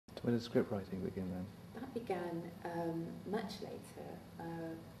When did script writing begin then? That began much later,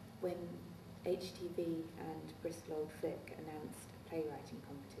 when HTV and Bristol Old Vic announced a playwriting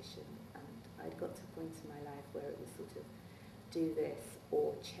competition, and I'd got to a point in my life where it was sort of do this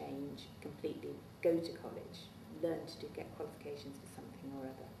or change completely, go to college, learn to get qualifications for something or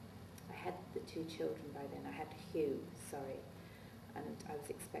other. I had the 2 children by then. I had Hugh, and I was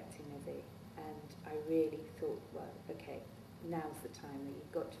expecting Izzy, and I really thought, well, okay, now's the time where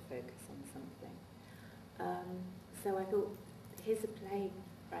you've got to focus on something. So I thought, here's a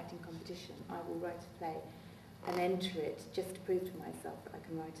playwriting competition. I will write a play and enter it just to prove to myself that I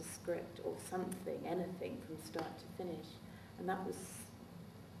can write a script or something, anything from start to finish. And that was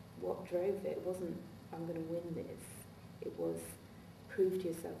what drove it. It wasn't, I'm going to win this. It was, prove to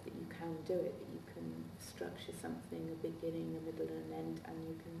yourself that you can do it, that you can structure something, a beginning, a middle and an end, and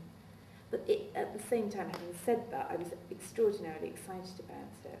you can... But at the same time, having said that, I was extraordinarily excited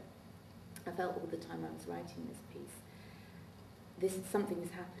about it. I felt all the time I was writing this piece, something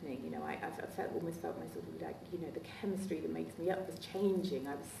is happening, you know. I almost felt my sort of, like, you know, the chemistry that makes me up was changing.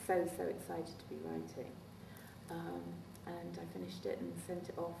 I was so excited to be writing. And I finished it and sent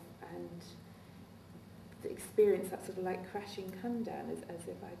it off, and the experience, that sort of like crashing come down, as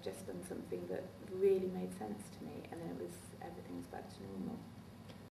if I'd just done something that really made sense to me, and then everything was back to normal.